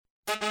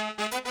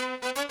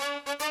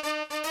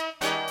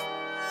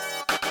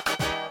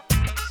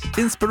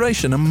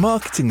Inspiration and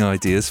marketing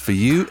ideas for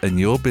you and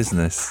your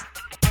business.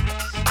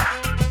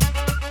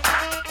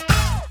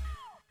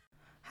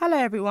 Hello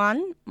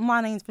everyone,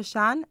 my name's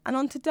Vashan, and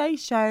on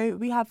today's show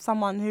we have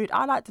someone who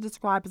I like to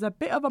describe as a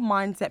bit of a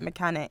mindset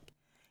mechanic.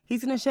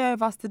 He's going to share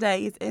with us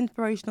today his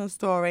inspirational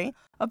story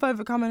of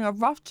overcoming a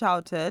rough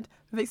childhood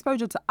with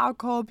exposure to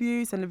alcohol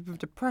abuse and living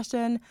with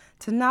depression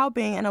to now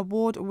being an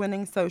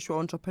award-winning social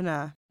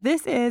entrepreneur.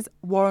 This is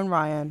Warren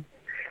Ryan.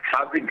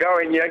 How's it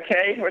going? You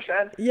okay,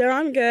 Roshan? Yeah,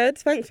 I'm good.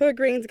 Thanks for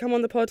agreeing to come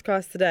on the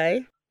podcast today.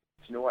 Do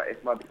you know what?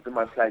 It's been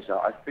my pleasure.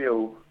 I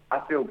feel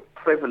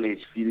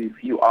privileged for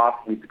you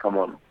asked me to come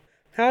on.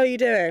 How are you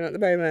doing at the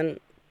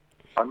moment?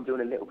 I'm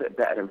doing a little bit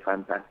better than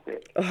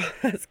fantastic. Oh,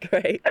 that's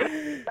great.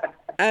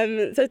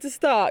 So to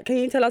start, can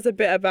you tell us a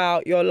bit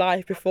about your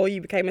life before you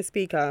became a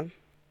speaker?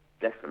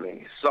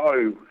 Definitely.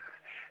 So,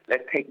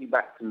 let's take you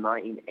back to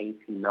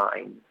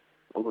 1989,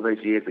 all of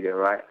those years ago,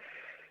 right?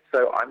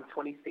 So, I'm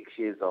 26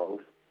 years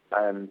old,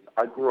 and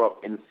I grew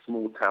up in a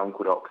small town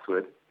called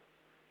Oxford.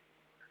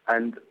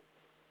 And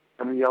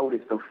I'm the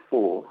oldest of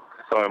four.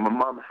 So, my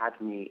mum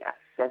had me at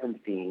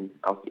 17.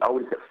 I was the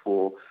oldest at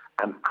 4.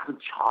 And as a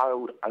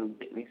child, I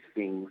witnessed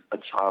things a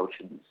child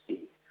shouldn't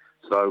see.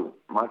 So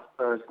my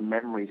first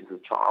memories as a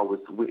child was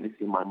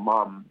witnessing my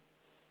mum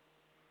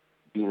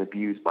being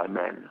abused by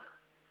men.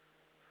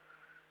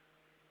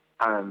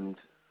 And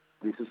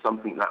this is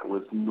something that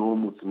was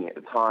normal to me at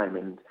the time.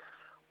 And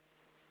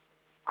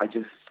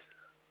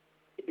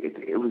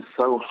it was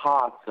so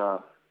hard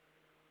to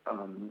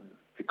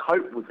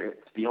cope with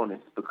it, to be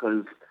honest,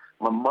 because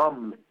my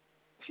mum,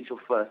 she's your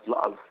first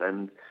love.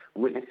 And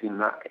witnessing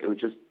that,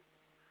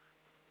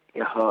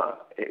 it hurt.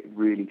 It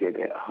really did.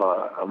 It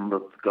hurt. I remember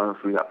going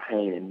through that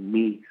pain and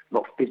me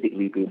not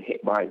physically being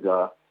hit by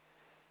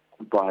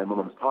my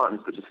mum's partners,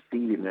 but just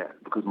feeling it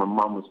because my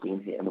mum was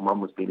being hit and my mum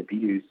was being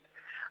abused.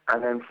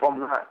 And then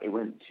from that, it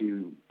went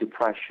to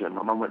depression.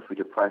 My mum went through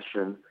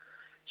depression.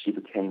 She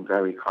became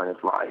very kind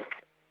of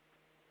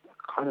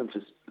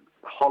just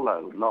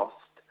hollow, lost.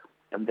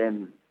 And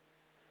then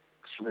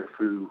she went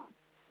through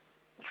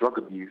drug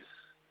abuse.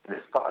 And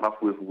it started off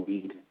with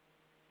weed.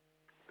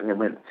 And then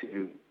went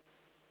to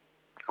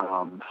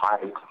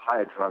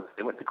higher drugs.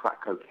 They went to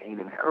crack cocaine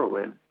and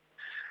heroin.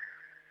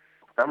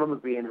 I remember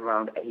being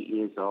around 8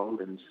 years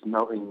old and just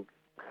knowing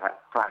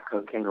that crack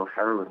cocaine or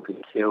heroin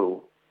could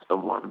kill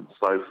someone.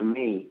 So for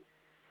me,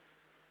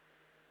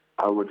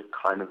 I would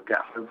kind of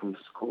get home from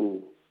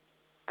school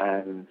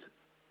and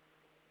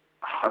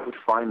I would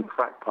find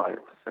crack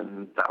pipes,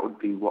 and that would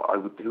be what I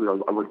would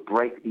do. I would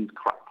break these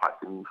crack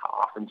pipes in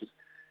half and just,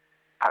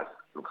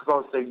 because I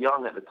was so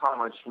young at the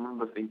time, I just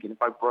remember thinking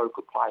if I broke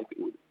a pipe,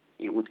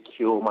 it would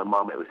cure my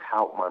mum, it would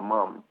help my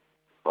mum.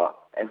 But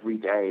every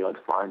day I'd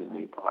find a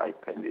new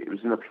pipe, and it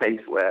was in a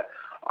place where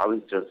I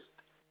was just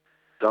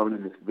going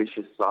in this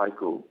vicious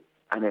cycle.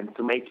 And then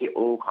to make it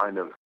all kind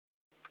of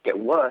get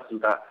worse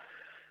was that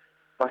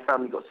my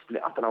family got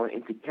split up and I went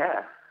into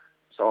care.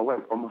 So I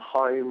went from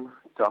home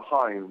to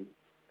home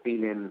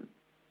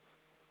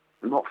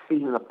not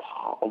feeling a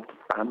part of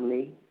the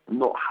family,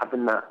 not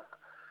having that,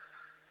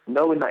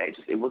 knowing that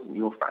it wasn't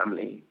your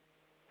family.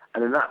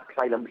 And then that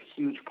played a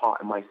huge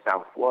part in my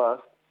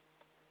self-worth,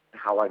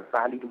 how I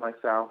valued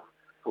myself,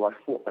 who I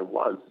thought I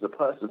was as a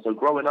person. So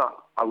growing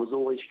up, I was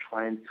always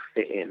trying to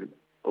fit in,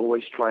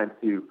 always trying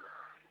to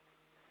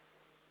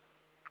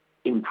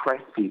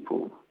impress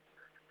people.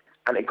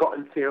 And it got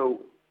until,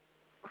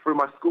 through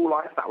my school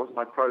life, that was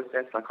my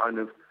process. I kind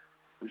of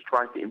was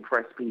trying to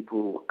impress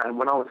people. And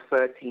when I was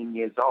 13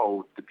 years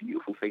old, the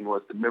beautiful thing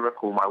was, the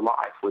miracle in my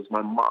life was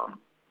my mum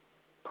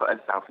put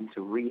herself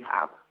into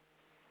rehab.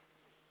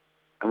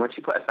 And when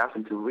she put herself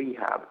into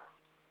rehab,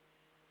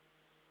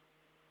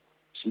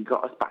 she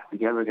got us back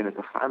together again as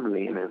a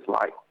family. And it's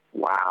like,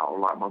 wow,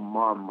 like my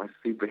mum, my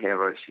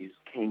superhero, she's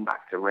came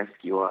back to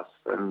rescue us.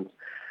 And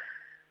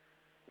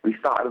we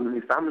started a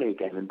new family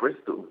again in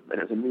Bristol.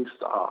 And it was a new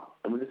start.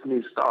 And with this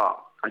new start,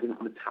 I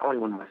didn't want to tell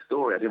anyone my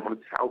story. I didn't want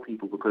to tell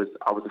people because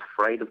I was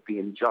afraid of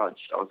being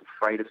judged. I was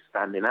afraid of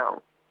standing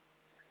out.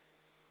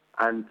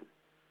 And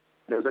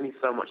there was only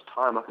so much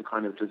time I could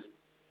kind of just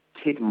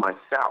kid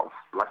myself.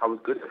 Like I was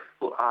good at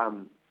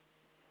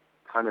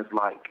kind of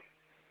like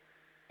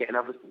getting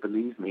others to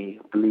believe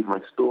my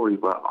story,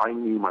 but I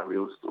knew my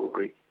real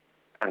story,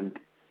 and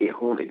it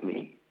haunted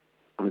me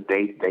on a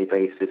day-to-day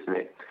basis, and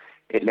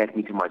it led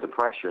me to my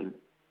depression.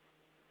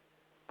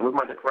 And with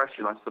my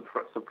depression, I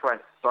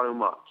suppressed so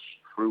much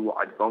through what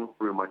I'd gone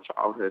through in my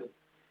childhood.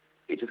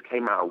 It just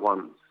came out at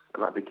once,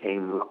 and I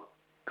became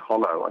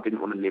hollow. I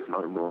didn't want to live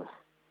no more.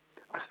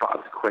 I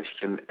started to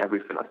question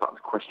everything. I started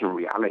to question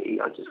reality.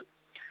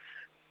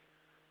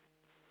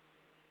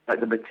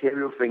 The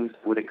material things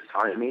would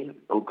excite me,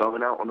 or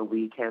going out on a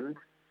weekend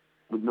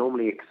would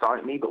normally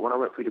excite me, but when I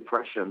went through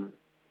depression,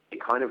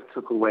 it kind of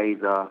took away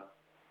the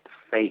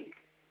fake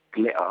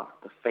glitter,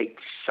 the fake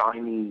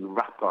shiny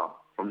wrapper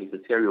from these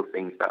material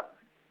things that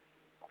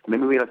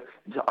made me realize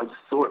I just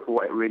saw it for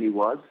what it really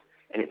was,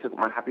 and it took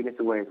my happiness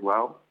away as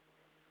well.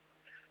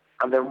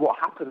 And then what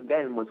happened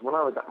then was when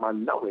I was at my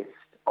lowest,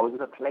 I was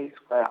in a place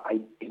where I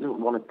didn't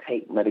want to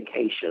take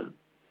medication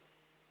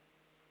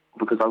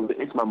because I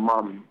witnessed my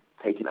mum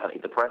taking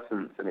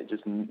antidepressants, and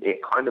it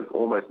kind of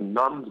almost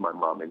numbed my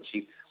mum, and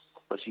she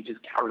just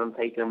carried on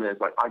taking them, and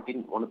it's like I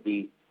didn't want to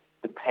be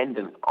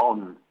dependent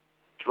on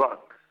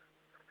drugs.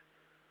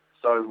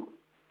 So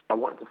I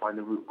wanted to find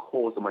the root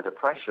cause of my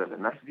depression,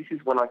 and this is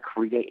when I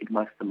created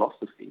my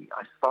philosophy.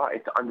 I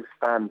started to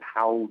understand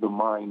how the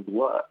mind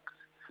works,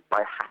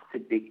 but I had to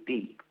dig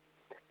deep,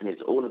 and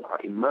it's all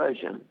about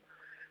immersion.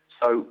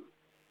 So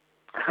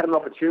I had an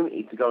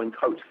opportunity to go and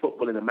coach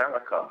football in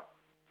America,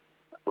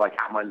 like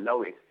at my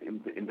lowest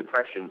in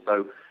depression.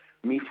 So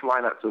me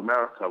flying out to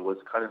America was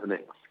kind of an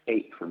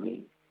escape for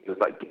me. It was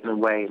like getting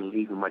away and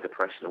leaving my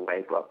depression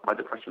away, but my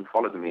depression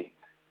followed me.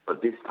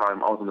 But this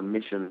time I was on a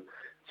mission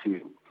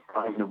to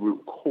find the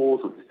root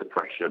cause of this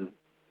depression.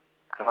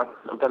 And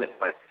I've done it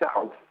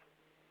myself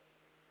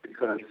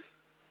because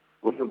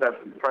when you're going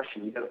through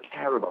depression, you don't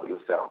care about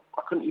yourself.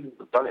 I couldn't even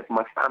have done it for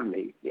my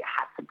family. It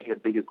had to be a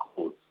bigger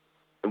cause.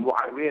 And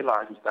what I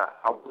realized was that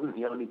I wasn't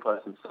the only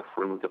person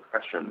suffering with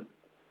depression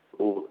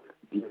or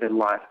living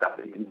life that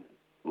they didn't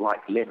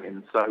like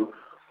living. So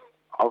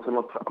I was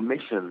on a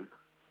mission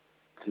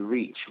to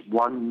reach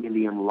 1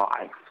 million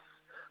lives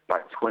by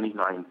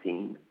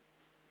 2019.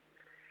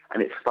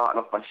 And it started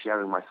off by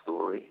sharing my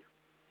story.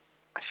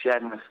 I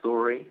shared my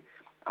story,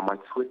 and my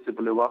Twitter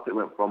blew up. It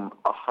went from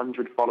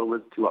 100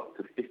 followers to up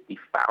to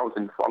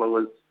 50,000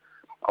 followers.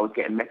 I was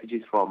getting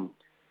messages from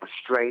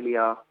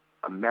Australia,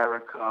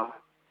 America,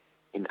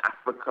 in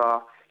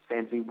Africa,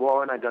 saying to me,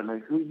 Warren, I don't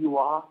know who you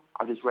are.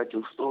 I just read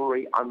your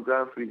story. I'm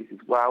going through this as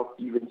well.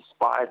 You've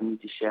inspired me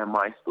to share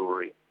my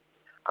story.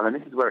 And then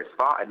this is where it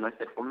started. And I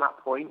said, from that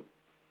point,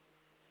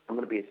 I'm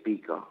going to be a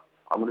speaker.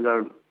 I'm going to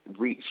go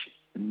reach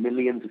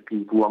millions of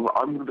people.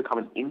 I'm going to become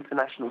an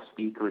international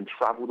speaker and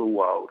travel the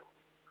world.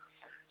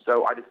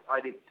 So I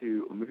decided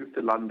to move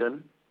to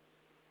London,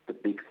 the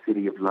big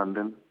city of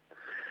London.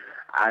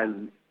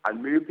 And I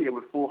moved here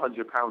with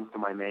 £400 to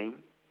my name,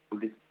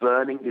 with this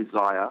burning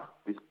desire,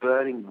 this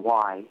burning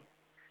why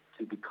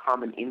to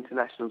become an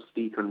international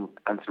speaker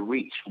and to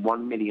reach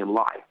 1 million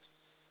lives.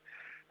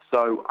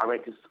 So I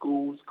went to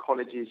schools,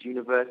 colleges,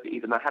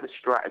 universities, and I had a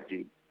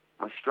strategy.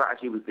 My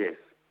strategy was this.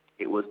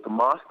 It was to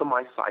master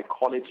my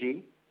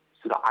psychology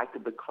so that I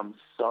could become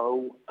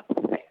so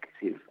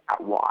effective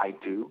at what I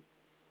do.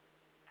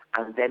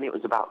 And then it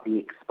was about the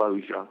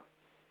exposure.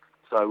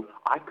 So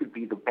I could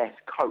be the best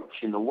coach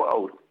in the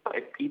world, but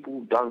if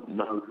people don't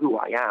know who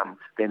I am,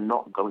 they're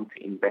not going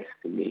to invest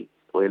in me,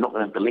 or they're not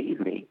going to believe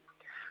me.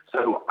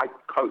 So I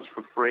coach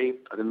for free.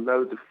 I did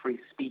loads of free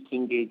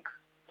speaking gigs,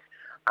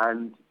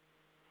 and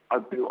I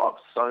built up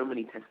so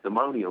many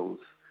testimonials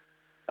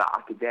that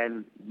I could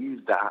then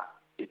use that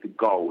as the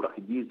gold. I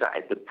could use that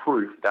as the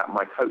proof that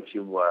my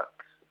coaching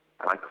works,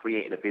 and I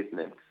created a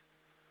business.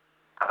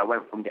 And I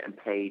went from getting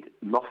paid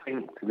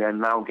nothing to then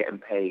now getting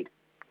paid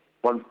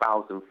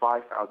 £1,000,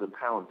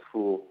 £5,000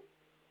 for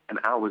an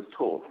hour's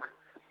talk.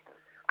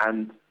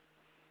 And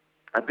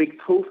a big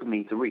tool for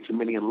me to reach 1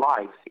 million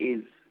lives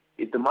is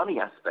the money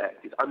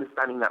aspect. It's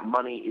understanding that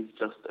money is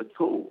just a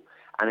tool,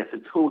 and it's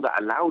a tool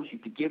that allows you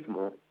to give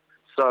more.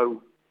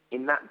 So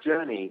in that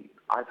journey,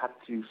 I've had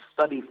to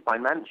study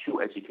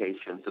financial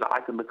education so that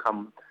I can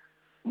become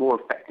more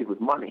effective with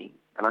money,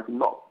 and I can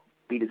not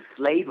be the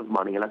slave of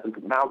money, and I can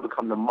now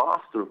become the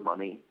master of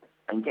money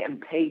and getting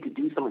paid to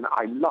do something that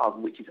I love,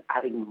 which is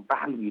adding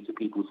value to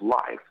people's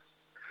lives.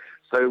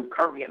 So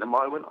currently at the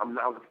moment, I'm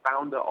now the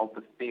founder of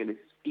the Fearless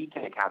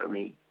Speaking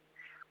Academy,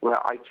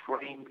 where I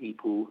train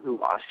people who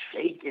are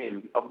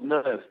shaking of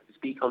nerves to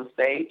speak on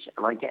stage,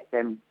 and I get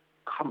them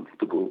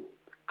comfortable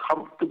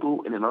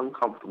in an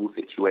uncomfortable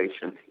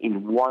situation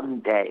in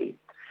one day.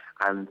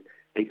 And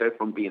they go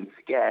from being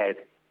scared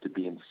to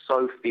being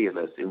so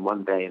fearless in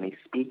one day, and they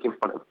speak in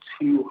front of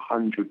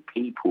 200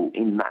 people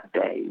in that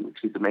day,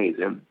 which is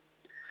amazing.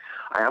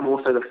 I am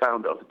also the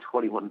founder of the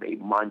 21-day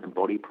Mind and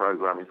Body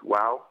program as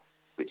well,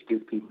 which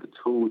gives people the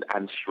tools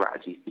and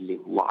strategies to live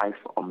life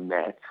on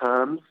their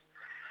terms.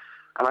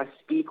 And I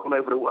speak all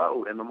over the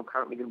world, and I'm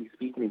currently going to be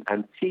speaking in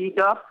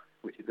Antigua,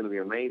 which is going to be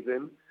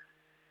amazing.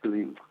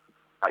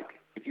 Like,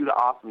 if you'd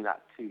have asked me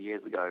that 2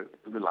 years ago, it would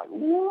have been like,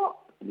 what?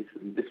 This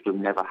would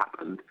have never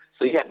happened.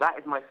 So yeah, that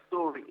is my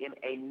story in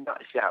a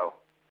nutshell.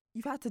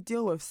 You've had to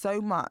deal with so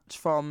much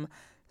from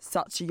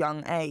such a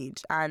young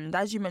age, and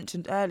as you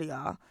mentioned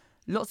earlier,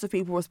 lots of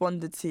people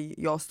responded to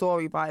your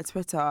story via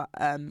Twitter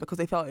because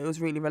they felt it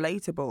was really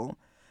relatable.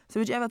 So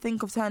would you ever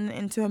think of turning it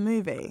into a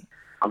movie?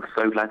 I'm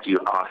so glad you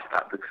asked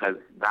that, because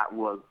that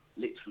was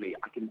literally,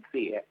 I can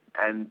see it.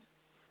 And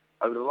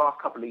over the last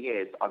couple of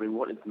years, I've been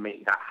wanting to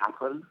make that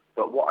happen.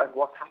 But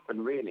what's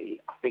happened really,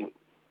 I think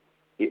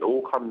it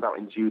all comes out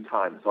in due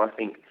time. So I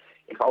think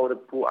if I would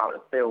have brought out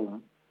a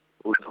film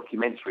or a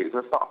documentary, it's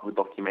going to start off with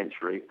a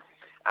documentary.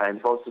 And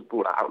if I was to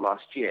brought that out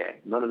last year,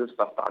 none of the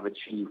stuff that I've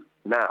achieved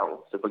now,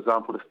 so for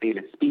example, the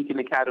Fearless Speaking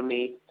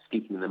Academy,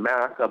 speaking in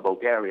America,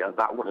 Bulgaria,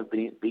 that wouldn't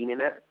have been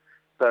in it.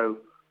 So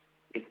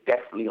it's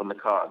definitely on the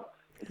cards.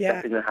 It's Yeah.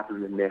 definitely going to happen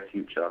in the near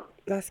future.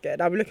 That's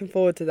good. I'm looking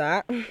forward to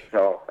that.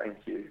 Oh, thank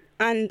you.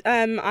 And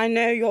I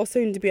know you're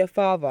soon to be a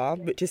father,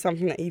 which is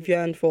something that you've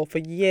yearned for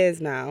years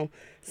now.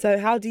 So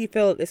how do you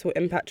feel that this will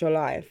impact your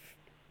life?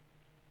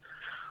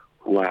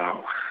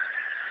 Wow.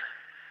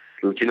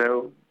 Look,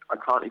 I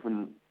can't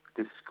even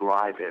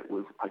describe it.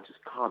 I just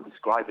can't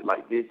describe it.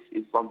 Like, this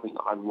is something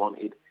that I've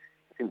wanted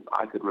since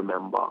I could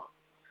remember,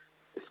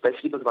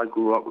 especially because I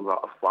grew up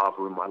without a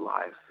father in my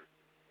life.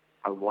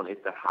 I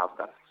wanted to have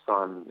that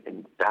son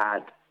and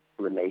dad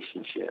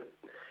relationship,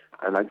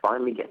 and I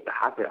finally get to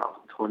have it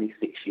after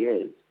 26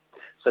 years.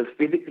 So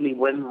physically,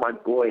 when my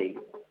boy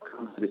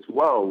comes to this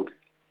world,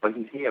 but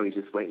he's here, he's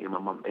just waiting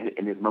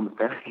in his mum's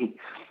belly.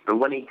 But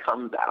when he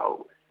comes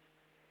out,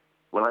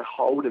 when I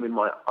hold him in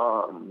my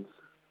arms,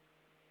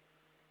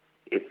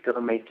 it's going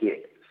to make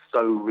it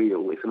so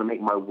real. It's going to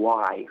make my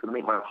why, it's going to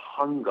make my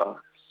hunger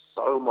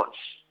so much.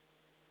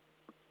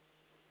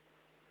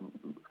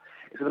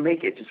 It's going to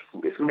make it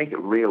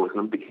real. It's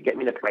going to get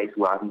me in a place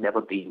where I've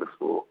never been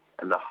before.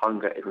 And the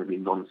hunger is going to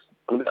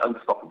be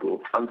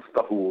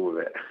unstoppable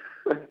with it.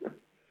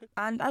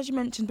 And as you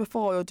mentioned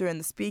before, you're doing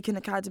the Speaking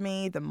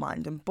Academy, the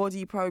Mind and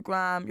Body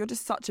program. You're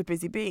just such a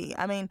busy bee.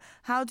 I mean,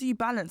 how do you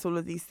balance all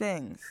of these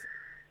things?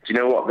 Do you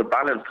know what? The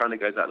balance kind of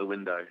goes out the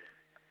window.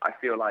 I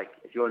feel like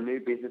if you're a new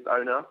business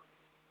owner,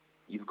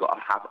 you've got to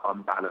have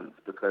unbalance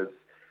because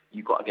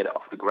you've got to get it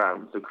off the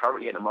ground. So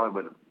currently at the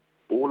moment,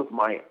 all of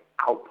my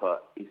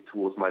output is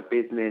towards my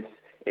business.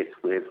 It's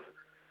with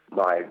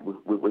my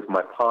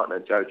partner,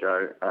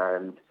 Jojo,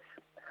 and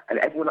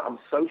everyone that I'm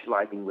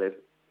socializing with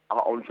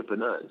are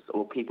entrepreneurs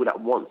or people that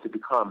want to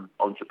become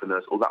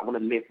entrepreneurs or that want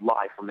to live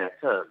life on their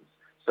terms.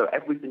 So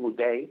every single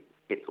day,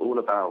 it's all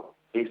about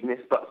business.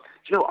 But,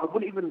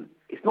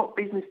 it's not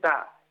business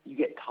that you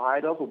get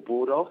tired of or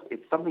bored of.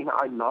 It's something that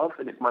I love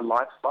and it's my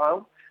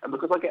lifestyle. And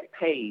because I get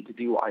paid to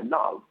do what I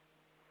love,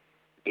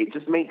 it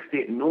just makes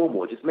it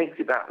normal. It just makes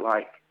it that,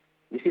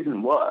 this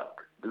isn't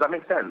work. Does that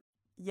make sense?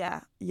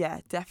 Yeah,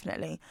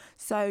 definitely.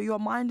 So your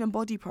Mind and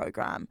Body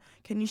program,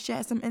 can you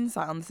share some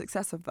insight on the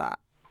success of that?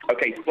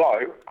 Okay, so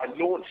I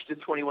launched the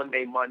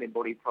 21-day Mind and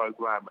Body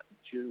program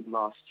June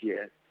last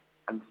year.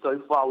 And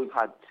so far we've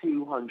had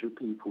 200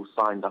 people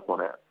signed up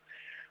on it.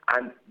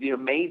 And the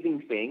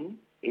amazing thing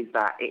is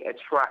that it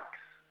attracts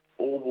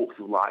all walks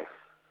of life.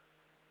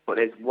 But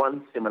there's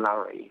one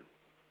similarity.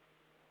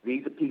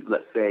 These are people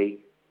that say,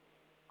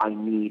 I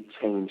need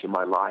change in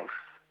my life.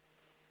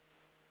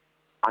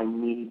 I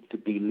need to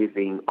be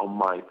living on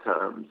my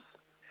terms.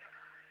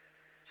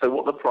 So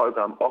what the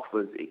program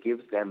offers, it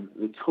gives them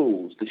the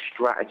tools, the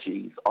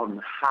strategies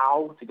on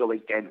how to go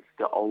against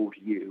the old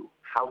you,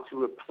 how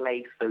to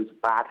replace those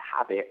bad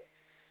habits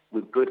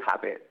with good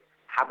habits,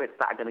 habits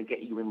that are going to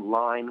get you in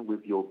line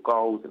with your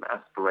goals and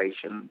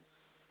aspirations.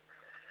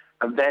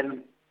 And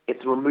then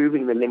it's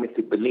removing the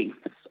limited beliefs.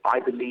 I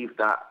believe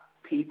that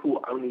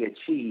people only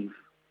achieve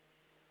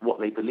what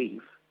they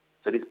believe.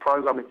 So this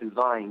program is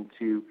designed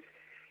to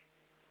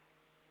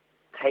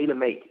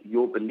tailor-make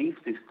your belief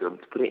system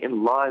to put it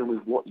in line with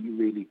what you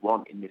really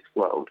want in this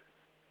world.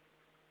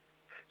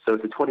 So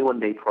it's a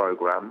 21-day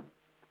program,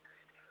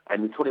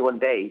 and the 21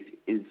 days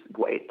is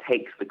what it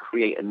takes to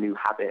create a new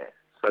habit.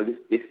 So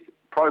this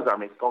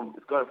program is going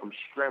from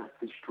strength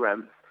to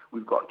strength.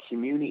 We've got a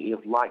community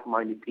of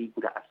like-minded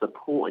people that are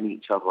supporting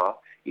each other.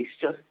 It's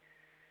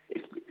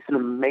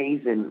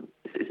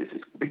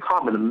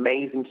become an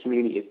amazing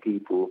community of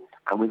people,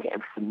 and we're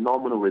getting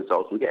phenomenal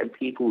results. We're getting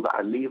people that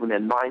are leaving their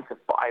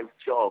 9-to-5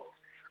 jobs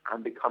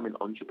and becoming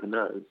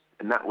entrepreneurs,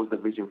 and that was the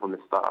vision from the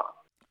start.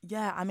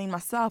 Yeah, I mean,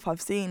 myself,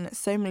 I've seen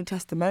so many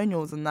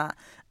testimonials and that,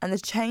 and the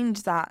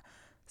change that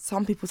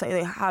some people say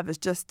they have is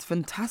just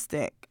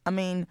fantastic. I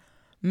mean,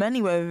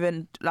 many were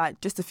within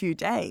just a few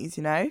days,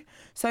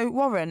 So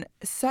Warren,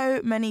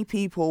 so many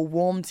people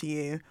warm to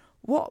you.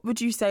 What would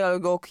you say are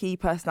your key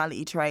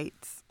personality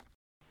traits?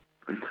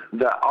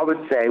 That I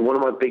would say one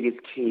of my biggest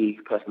key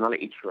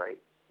personality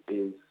traits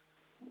is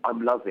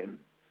I'm loving.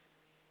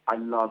 I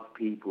love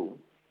people.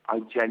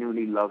 I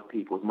genuinely love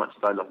people as much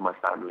as I love my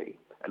family.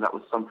 And that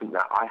was something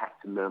that I had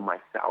to learn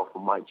myself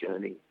on my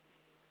journey.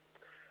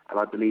 And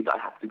I believe that I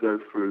have to go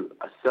through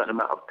a certain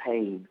amount of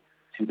pain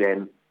to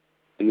then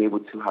be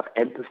able to have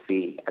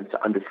empathy and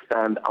to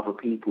understand other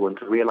people and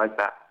to realize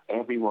that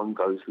everyone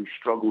goes through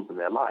struggles in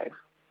their life.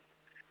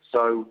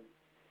 So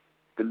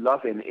the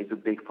loving is a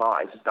big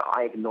part. It's just that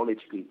I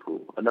acknowledge people.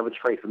 Another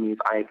trait for me is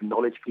I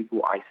acknowledge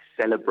people, I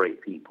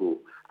celebrate people,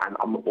 and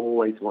I'm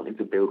always wanting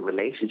to build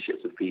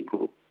relationships with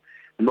people,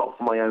 not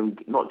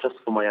just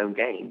for my own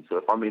gain. So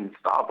if I'm in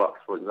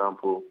Starbucks, for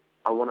example,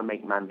 I want to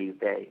make Mandy's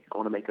day. I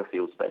want to make her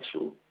feel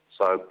special.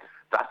 So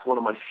that's one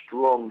of my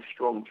strong,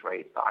 strong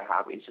traits that I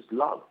have. It's just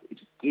love. It's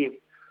just give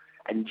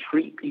and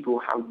treat people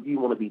how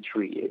you want to be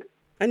treated.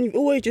 And you've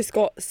always just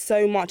got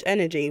so much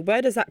energy.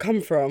 Where does that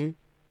come from?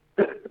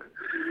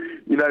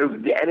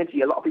 The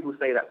energy, a lot of people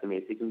say that to me.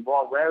 It's thinking,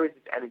 well, where is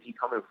this energy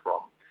coming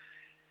from?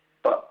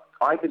 But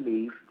I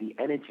believe the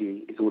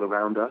energy is all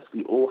around us.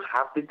 We all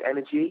have this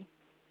energy,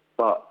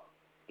 but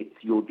it's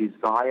your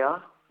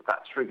desire that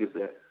triggers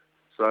it.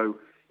 So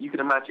you can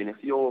imagine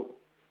if your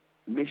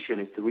mission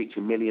is to reach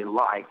 1 million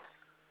lives,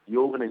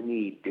 you're going to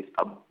need this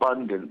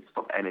abundance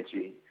of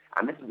energy.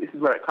 And this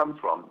is where it comes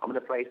from. I'm in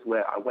a place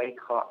where I wake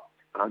up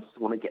and I just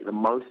want to get the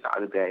most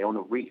out of the day. I want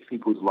to reach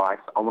people's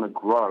lives. I want to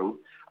grow.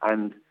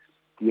 And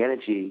the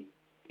energy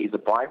is a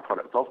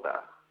byproduct of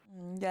that.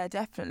 Yeah,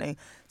 definitely.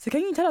 So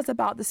can you tell us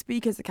about the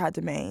Speakers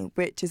Academy,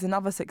 which is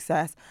another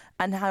success,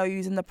 and how you're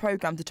using the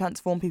programme to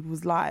transform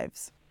people's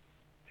lives?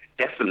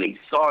 Definitely.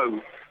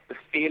 So the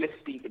Fearless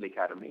Speaking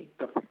Academy,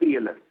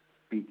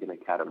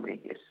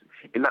 is,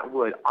 in that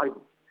word,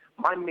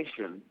 my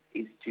mission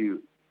is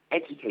to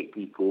educate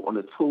people on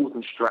the tools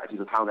and strategies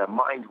of how their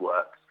mind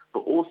works, but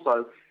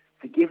also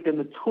to give them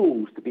the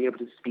tools to be able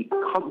to speak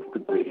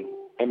comfortably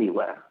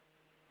anywhere.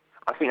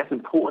 I think that's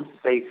important to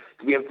say,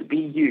 to be able to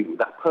be you,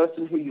 that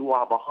person who you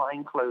are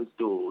behind closed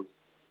doors,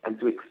 and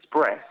to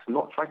express,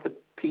 not try to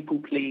people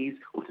please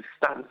or to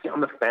sit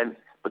on the fence,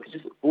 but to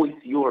just voice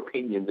your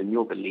opinions and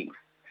your beliefs.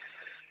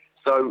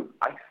 So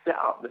I set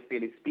up the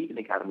Fearless Speaking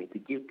Academy to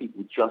give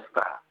people just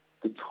that,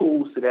 the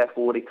tools, so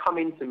therefore they come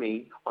into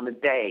me on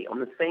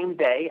the same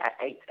day at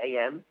 8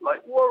 a.m.,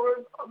 like,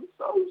 Warren, I'm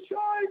so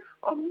shy,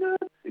 I'm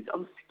nervous,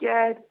 I'm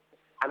scared.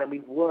 And then we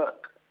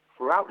work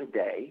throughout the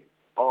day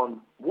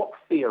on what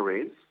fear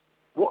is,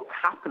 what's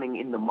happening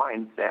in the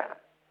mindset.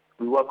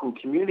 We work on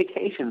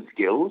communication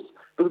skills,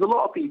 because a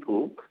lot of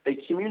people, they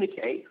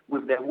communicate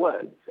with their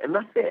words, and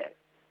that's it.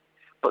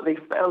 But they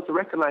fail to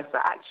recognize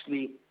that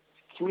actually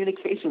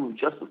communication,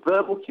 just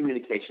verbal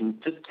communication,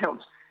 just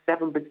counts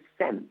 7%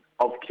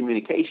 of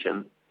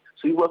communication.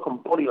 So we work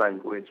on body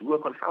language, we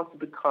work on how to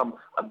become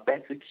a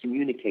better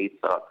communicator,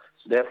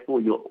 so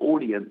therefore your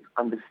audience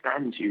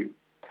understands you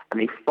and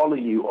they follow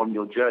you on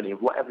your journey of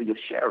whatever you're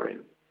sharing.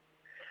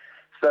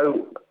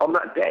 So on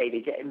that day, they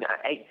get in at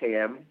 8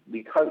 a.m.,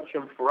 we coach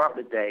them throughout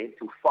the day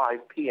till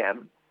 5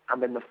 p.m.,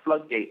 and then the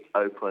floodgates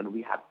open.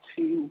 We have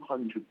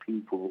 200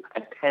 people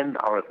attend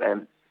our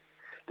events.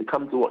 They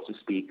come to watch the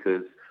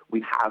speakers.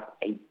 We have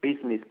a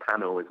business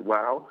panel as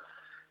well.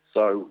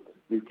 So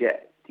we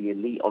get the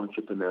elite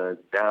entrepreneurs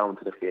down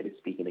to the Fearless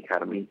Speaking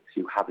Academy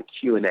to have a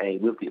Q&A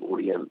with the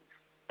audience.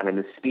 And then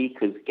the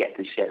speakers get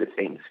to share the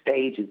same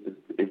stage as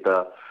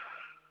the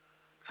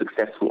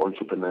successful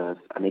entrepreneurs,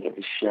 and they get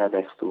to share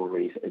their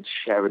stories and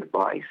share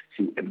advice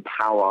to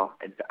empower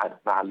and to add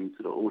value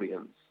to the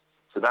audience.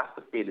 So that's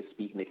the Fearless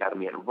Speaking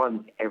Academy, and it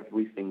runs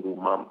every single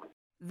month.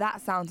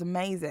 That sounds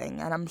amazing,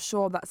 and I'm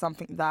sure that's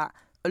something that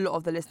a lot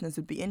of the listeners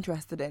would be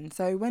interested in.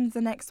 So when's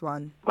the next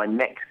one? My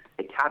next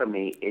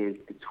academy is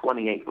the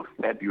 28th of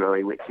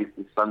February, which is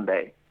the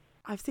Sunday.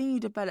 I've seen you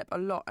develop a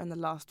lot in the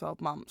last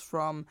 12 months,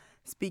 from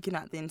speaking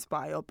at the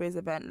Inspire Your Biz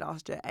event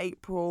last year,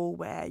 April,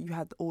 where you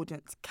had the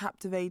audience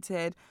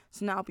captivated,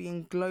 to now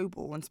being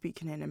global and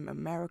speaking in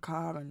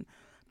America and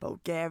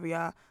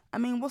Bulgaria. I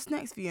mean, what's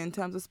next for you in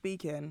terms of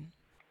speaking?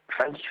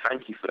 Thank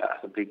you for that.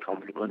 That's a big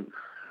compliment.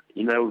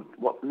 You know,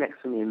 what's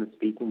next for me in the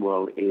speaking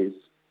world is,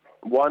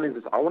 one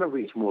is I want to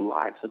reach more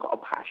lives. I've got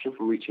a passion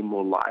for reaching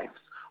more lives.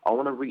 I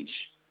want to reach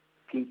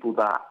people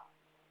that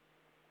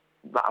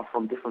are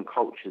from different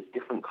cultures,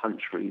 different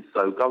countries.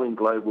 So going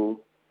global,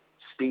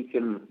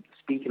 speaking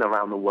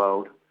around the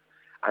world,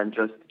 and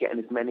just getting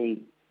as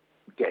many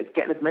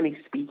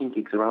speaking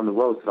gigs around the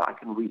world so that I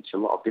can reach a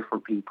lot of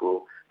different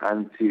people,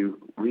 and to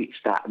reach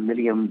that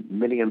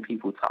million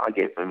people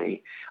target for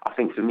me. I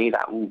think for me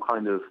that will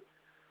kind of,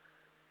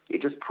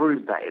 it just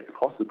proves that it's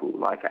possible.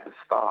 Like at the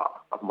start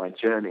of my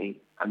journey,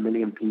 1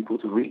 million people,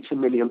 to reach 1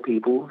 million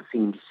people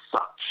seemed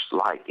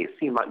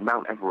like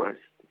Mount Everest.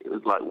 It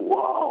was like,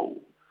 whoa.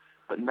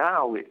 But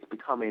now it's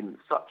becoming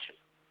such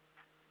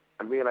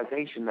a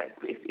realization that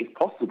it's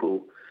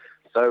possible.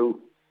 So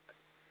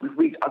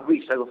I've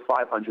reached over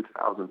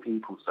 500,000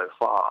 people so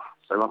far.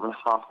 So I'm on the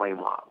halfway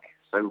mark.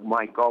 So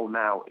my goal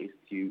now is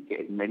to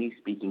get as many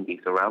speaking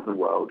gigs around the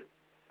world,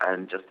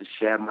 and just to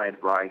share my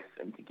advice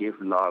and to give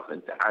love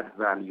and to add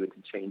value and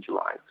to change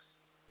lives.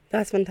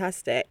 That's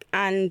fantastic.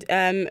 And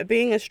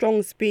being a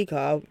strong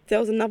speaker, if there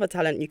was another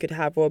talent you could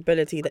have or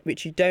ability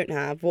which you don't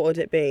have, what would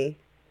it be?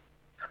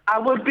 I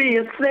would be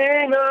a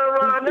singer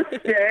on the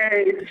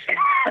stage.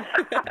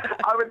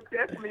 I would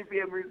definitely be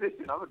a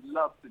musician. I would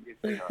love to be a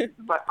singer. It's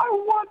like, I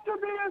want to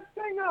be a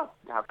singer.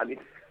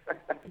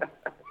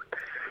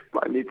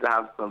 But I need to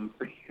have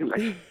something.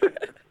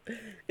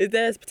 Is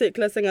there a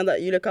particular singer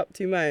that you look up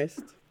to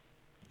most?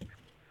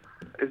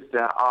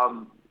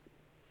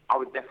 I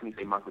would definitely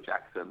say Michael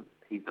Jackson.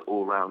 He's the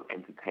all-round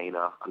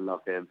entertainer. I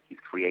love him. He's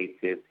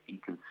creative. He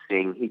can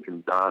sing. He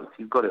can dance.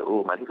 He's got it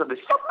all, man. He's got the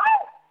show.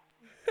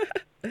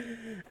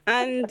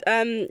 And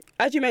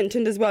as you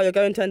mentioned as well, you're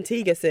going to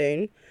Antigua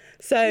soon.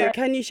 So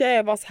Can you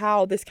share with us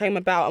how this came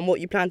about and what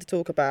you plan to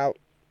talk about?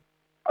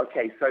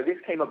 Okay, so this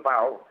came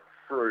about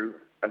through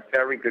a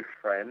very good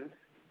friend,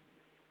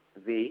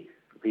 V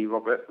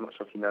Roberts. I'm not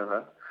sure if you know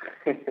her.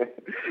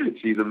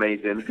 She's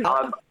amazing.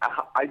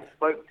 I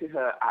spoke to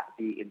her at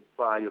the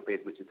Inspire Your Biz,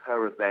 which is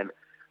her event,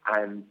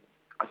 and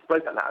I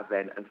spoke at that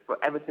event, and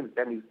ever since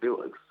then we've built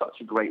such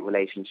a great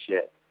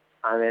relationship.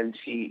 And then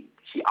she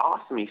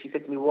asked me, she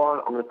said to me,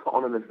 Warren, I'm going to put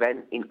on an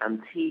event in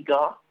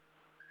Antigua,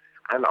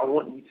 and I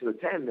want you to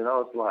attend. And I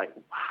was like,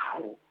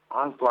 wow.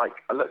 I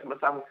looked at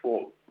myself and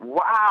thought,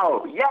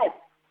 wow, yes.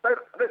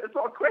 That's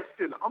not a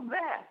question. I'm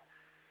there.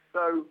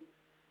 So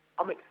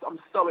I'm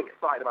so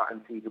excited about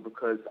Antigua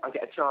because I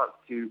get a chance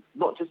to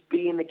not just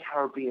be in the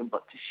Caribbean,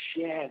 but to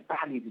share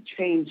value, to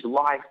change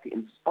lives, to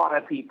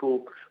inspire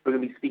people. We're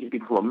going to be speaking to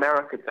people from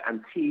America to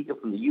Antigua,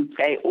 from the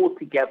UK, all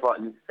together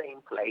in the same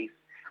place.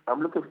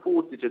 I'm looking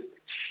forward to just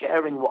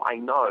sharing what I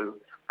know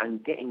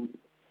and getting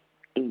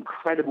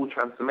incredible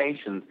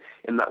transformations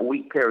in that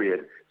week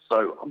period.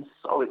 So I'm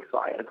so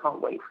excited. I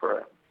can't wait for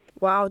it.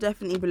 Well, I'll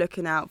definitely be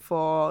looking out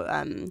for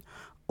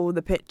all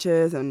the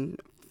pictures and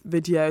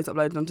videos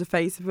uploaded onto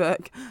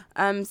Facebook.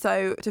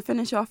 So to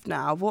finish off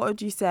now, what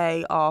would you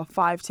say are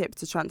 5 tips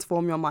to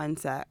transform your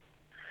mindset?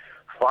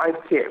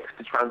 5 tips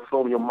to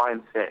transform your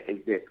mindset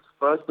is this.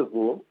 First of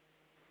all,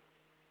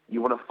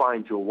 you want to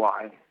find your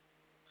why.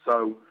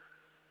 So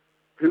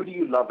who do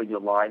you love in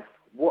your life?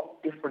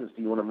 What difference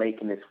do you want to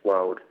make in this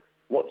world?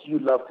 What do you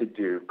love to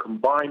do?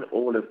 Combine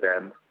all of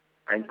them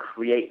and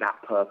create that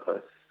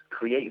purpose,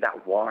 create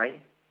that why.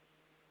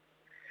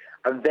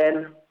 And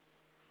then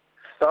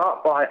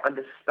start by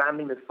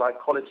understanding the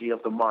psychology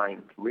of the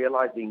mind,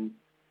 realizing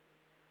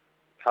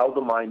how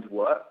the mind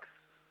works.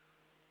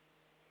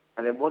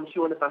 And then once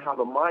you understand how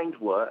the mind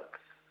works,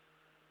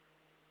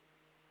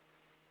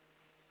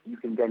 you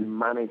can then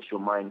manage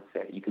your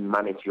mindset. You can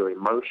manage your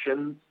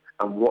emotions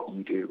and what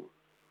you do.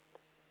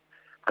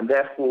 And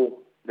therefore,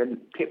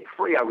 then tip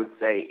 3, I would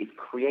say, is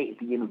create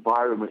the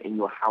environment in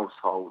your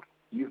household.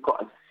 You've got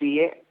to see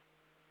it,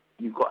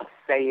 you've got to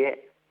say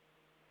it,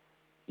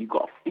 you've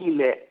got to feel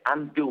it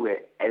and do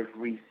it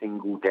every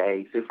single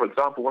day. So, for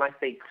example, when I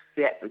say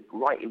set the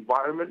right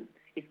environment,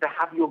 it's to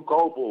have your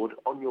goal board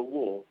on your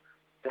wall,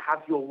 to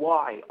have your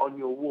why on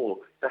your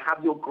wall, to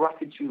have your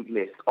gratitude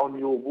list on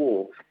your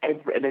wall,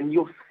 and then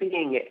you're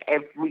seeing it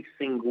every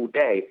single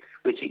day,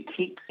 which it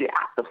keeps it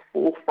at the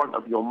forefront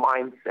of your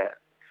mindset.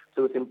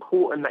 So it's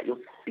important that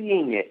you're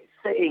seeing it,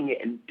 saying it,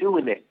 and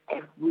doing it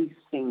every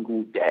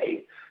single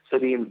day. So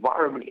the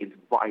environment is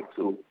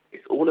vital.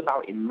 It's all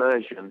about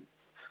immersion.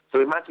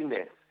 So imagine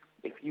this.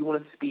 If you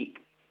want to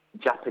speak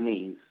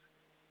Japanese,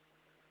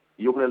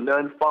 you're going to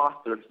learn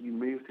faster if you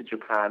move to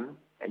Japan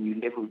and you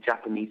live with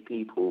Japanese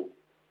people.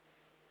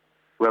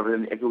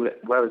 Whereas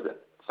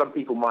some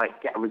people might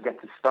get a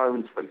Rosetta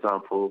Stones, for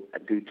example,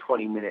 and do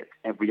 20 minutes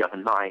every other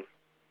night.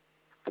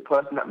 The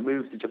person that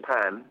moves to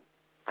Japan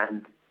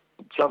and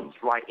jumps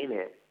right in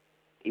it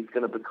is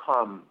going to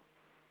become,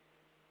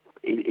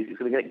 it's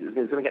going to get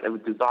the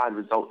desired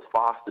results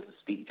faster to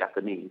speak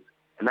Japanese.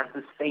 And that's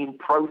the same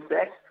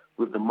process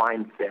with the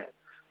mindset.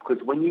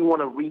 Because when you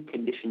want to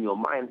recondition your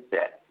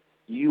mindset,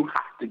 you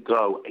have to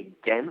go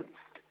against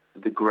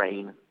the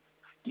grain.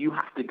 You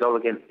have to go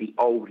against the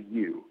old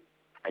you.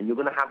 And you're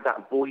going to have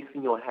that voice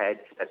in your head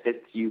that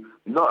says to you,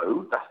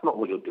 no, that's not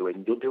what you're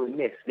doing. You're doing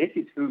this. This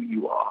is who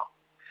you are.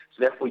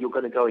 So therefore, you're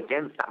going to go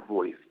against that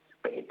voice.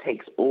 But it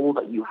takes all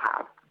that you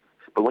have.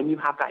 But when you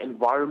have that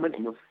environment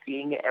and you're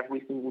seeing it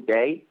every single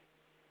day,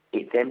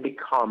 it then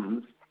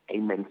becomes a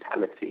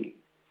mentality.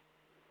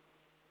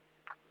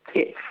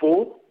 Tip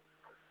 4,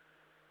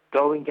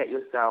 go and get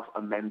yourself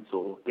a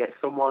mentor. Get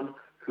someone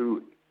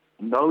who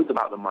knows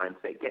about the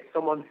mindset. Get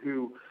someone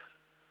who's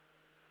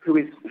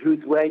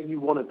where you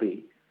want to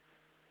be.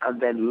 And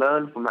then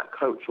learn from that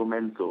coach or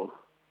mentor.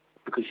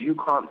 Because you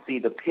can't see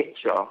the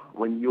picture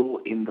when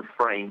you're in the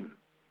frame.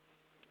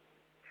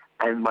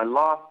 And my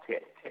last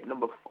tip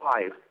number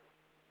 5,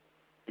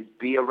 is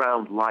be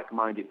around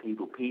like-minded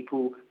people,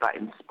 people that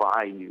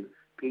inspire you,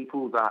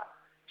 people that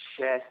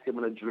share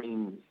similar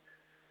dreams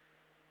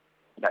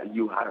that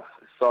you have.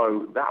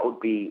 So that would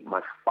be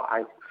my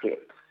 5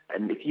 tips.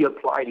 And if you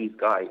apply these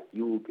guys,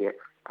 you will get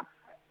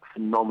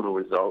phenomenal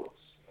results.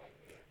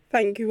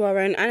 Thank you,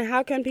 Warren. And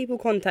how can people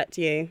contact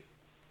you?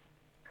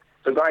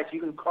 So, guys, you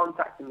can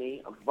contact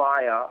me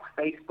via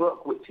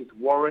Facebook, which is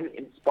Warren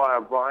Inspire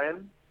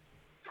Ryan,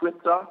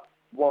 Twitter,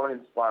 Warren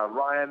Inspire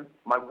Ryan.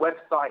 My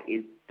website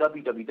is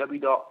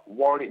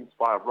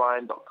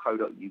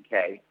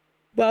www.warreninspireryan.co.uk.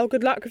 Well,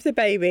 good luck with the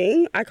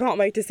baby. I can't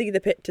wait to see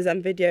the pictures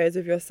and videos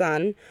of your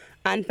son.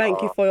 And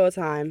thank you for your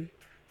time.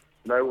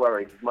 No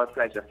worries. It's my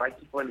pleasure. Thank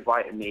you for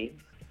inviting me.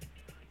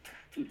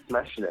 Keep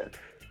smashing it.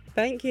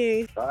 Thank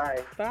you.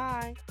 Bye.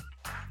 Bye.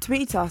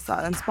 Tweet us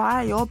at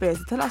Inspire Your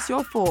Biz. Tell us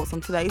your thoughts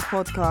on today's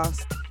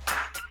podcast.